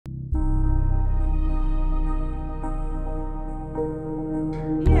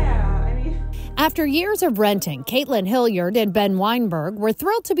After years of renting, Caitlin Hilliard and Ben Weinberg were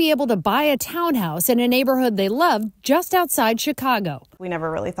thrilled to be able to buy a townhouse in a neighborhood they loved just outside Chicago. We never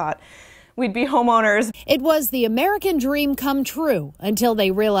really thought we'd be homeowners. It was the American dream come true until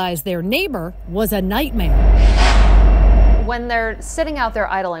they realized their neighbor was a nightmare. When they're sitting out there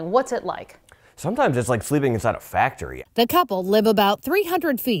idling, what's it like? Sometimes it's like sleeping inside a factory. The couple live about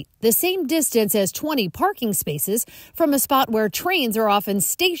 300 feet, the same distance as 20 parking spaces, from a spot where trains are often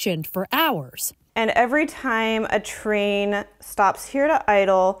stationed for hours. And every time a train stops here to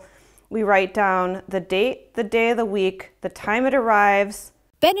idle, we write down the date, the day of the week, the time it arrives.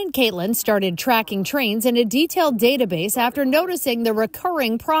 Ben and Caitlin started tracking trains in a detailed database after noticing the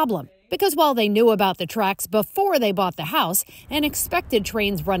recurring problem. Because while they knew about the tracks before they bought the house and expected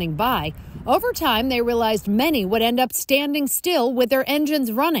trains running by, over time they realized many would end up standing still with their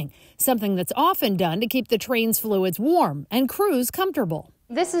engines running, something that's often done to keep the train's fluids warm and crews comfortable.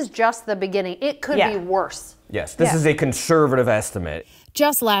 This is just the beginning. It could be worse. Yes, this is a conservative estimate.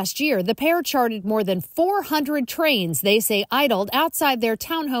 Just last year, the pair charted more than 400 trains they say idled outside their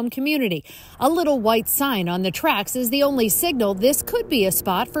townhome community. A little white sign on the tracks is the only signal this could be a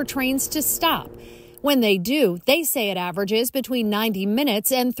spot for trains to stop. When they do, they say it averages between 90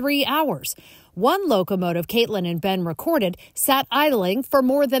 minutes and 3 hours. One locomotive Caitlin and Ben recorded sat idling for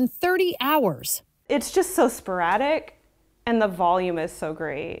more than 30 hours. It's just so sporadic, and the volume is so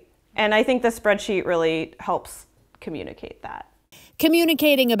great. And I think the spreadsheet really helps communicate that.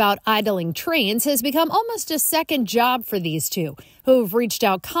 Communicating about idling trains has become almost a second job for these two, who've reached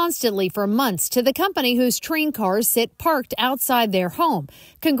out constantly for months to the company whose train cars sit parked outside their home,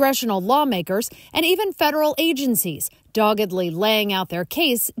 congressional lawmakers, and even federal agencies, doggedly laying out their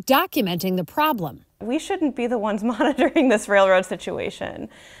case, documenting the problem. We shouldn't be the ones monitoring this railroad situation.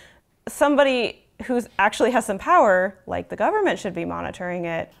 Somebody who actually has some power, like the government, should be monitoring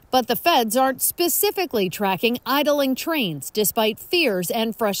it. But the feds aren't specifically tracking idling trains, despite fears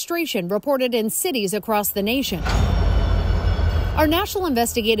and frustration reported in cities across the nation. Our national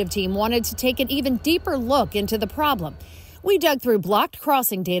investigative team wanted to take an even deeper look into the problem. We dug through blocked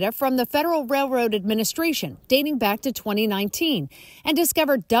crossing data from the Federal Railroad Administration dating back to 2019 and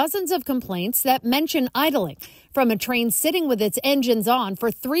discovered dozens of complaints that mention idling, from a train sitting with its engines on for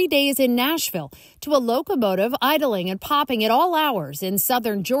 3 days in Nashville to a locomotive idling and popping at all hours in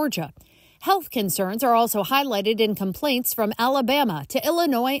southern Georgia. Health concerns are also highlighted in complaints from Alabama to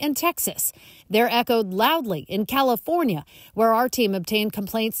Illinois and Texas. They're echoed loudly in California, where our team obtained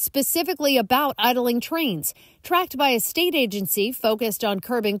complaints specifically about idling trains, tracked by a state agency focused on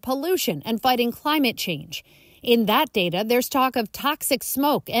curbing pollution and fighting climate change. In that data, there's talk of toxic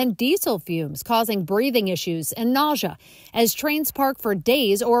smoke and diesel fumes causing breathing issues and nausea as trains park for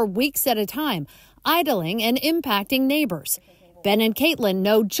days or weeks at a time, idling and impacting neighbors. Ben and Caitlin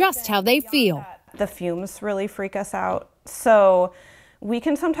know just how they feel. The fumes really freak us out. So we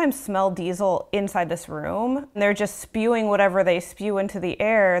can sometimes smell diesel inside this room. They're just spewing whatever they spew into the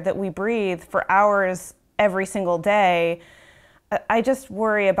air that we breathe for hours every single day. I just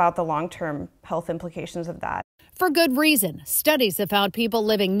worry about the long-term health implications of that. For good reason. Studies have found people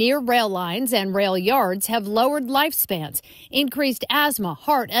living near rail lines and rail yards have lowered lifespans, increased asthma,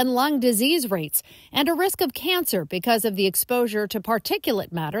 heart, and lung disease rates, and a risk of cancer because of the exposure to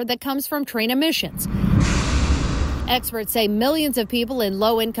particulate matter that comes from train emissions. Experts say millions of people in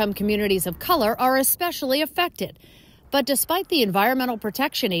low-income communities of color are especially affected. But despite the Environmental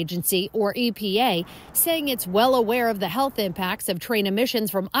Protection Agency, or EPA, saying it's well aware of the health impacts of train emissions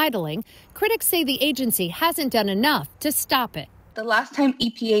from idling, critics say the agency hasn't done enough to stop it. The last time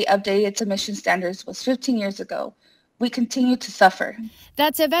EPA updated its emission standards was 15 years ago. We continue to suffer.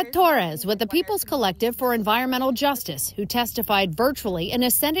 That's Yvette Torres with the People's Collective for Environmental Justice, who testified virtually in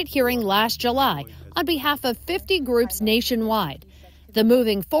a Senate hearing last July on behalf of 50 groups nationwide. The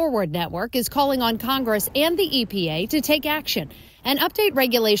Moving Forward Network is calling on Congress and the EPA to take action and update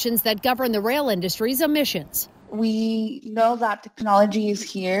regulations that govern the rail industry's emissions. We know that technology is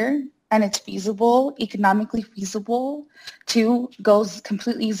here and it's feasible, economically feasible, to go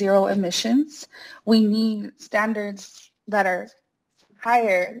completely zero emissions. We need standards that are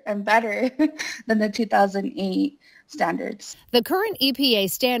higher and better than the 2008 standards. The current EPA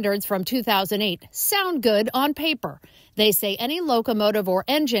standards from 2008 sound good on paper. They say any locomotive or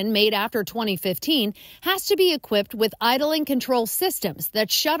engine made after 2015 has to be equipped with idling control systems that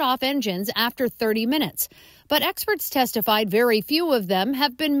shut off engines after 30 minutes. But experts testified very few of them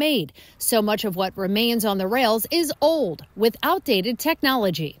have been made. So much of what remains on the rails is old, with outdated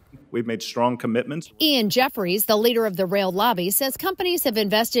technology. We've made strong commitments. Ian Jeffries, the leader of the rail lobby, says companies have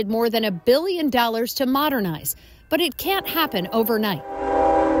invested more than $1 billion to modernize. But it can't happen overnight.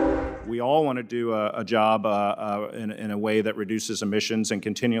 We all want to do a job in a way that reduces emissions and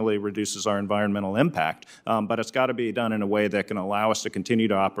continually reduces our environmental impact, but it's got to be done in a way that can allow us to continue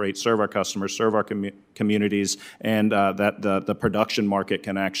to operate, serve our customers, serve our communities, and that the production market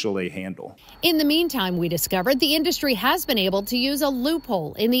can actually handle. In the meantime, we discovered the industry has been able to use a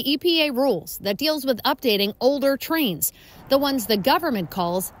loophole in the EPA rules that deals with updating older trains, the ones the government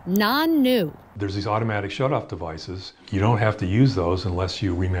calls non-new. There's these automatic shut-off devices. You don't have to use those unless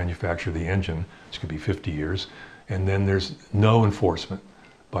you remanufacture the engine, which could be 50 years. And then there's no enforcement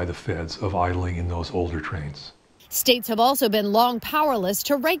by the feds of idling in those older trains. States have also been long powerless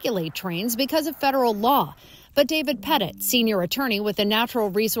to regulate trains because of federal law. But David Pettit, senior attorney with the Natural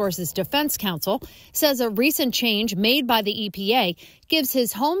Resources Defense Council, says a recent change made by the EPA gives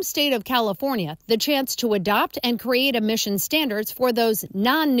his home state of California the chance to adopt and create emission standards for those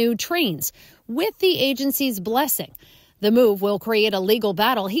non-new trains with the agency's blessing. The move will create a legal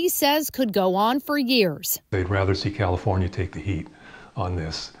battle he says could go on for years. They'd rather see California take the heat on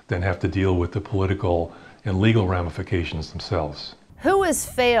this than have to deal with the political and legal ramifications themselves. Who has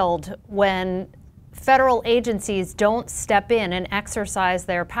failed when federal agencies don't step in and exercise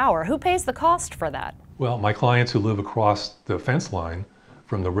their power? Who pays the cost for that? Well, my clients who live across the fence line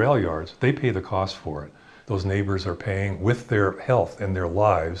from the rail yards, they pay the cost for it. Those neighbors are paying with their health and their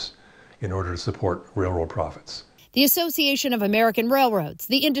lives in order to support railroad profits. The Association of American Railroads,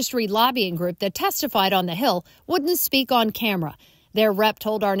 the industry lobbying group that testified on the Hill, wouldn't speak on camera. Their rep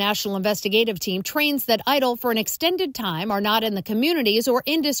told our national investigative team trains that idle for an extended time are not in the community's or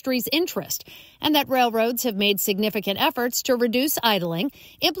industry's interest, and that railroads have made significant efforts to reduce idling,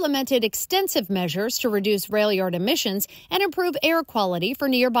 implemented extensive measures to reduce rail yard emissions, and improve air quality for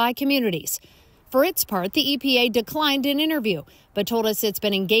nearby communities. For its part, the EPA declined an interview, but told us it's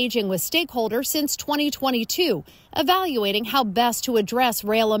been engaging with stakeholders since 2022, evaluating how best to address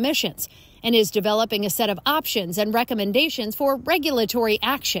rail emissions, and is developing a set of options and recommendations for regulatory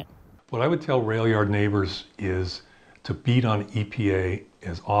action. What I would tell rail yard neighbors is to beat on EPA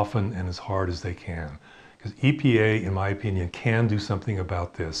as often and as hard as they can. Because EPA, in my opinion, can do something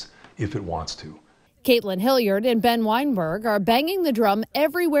about this if it wants to. Caitlin Hilliard and Ben Weinberg are banging the drum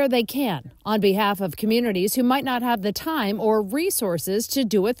everywhere they can on behalf of communities who might not have the time or resources to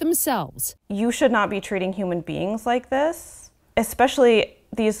do it themselves. You should not be treating human beings like this, especially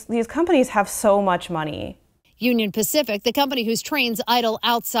these companies have so much money. Union Pacific, the company whose trains idle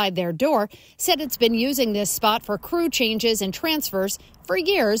outside their door, said it's been using this spot for crew changes and transfers for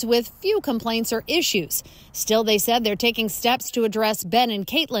years with few complaints or issues. Still, they said they're taking steps to address Ben and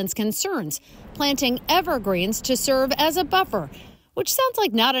Caitlin's concerns, planting evergreens to serve as a buffer, which sounds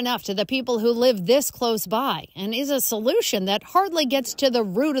like not enough to the people who live this close by and is a solution that hardly gets to the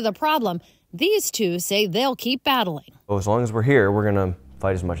root of the problem. These two say they'll keep battling. Well, as long as we're here, we're going to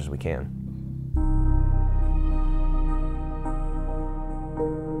fight as much as we can.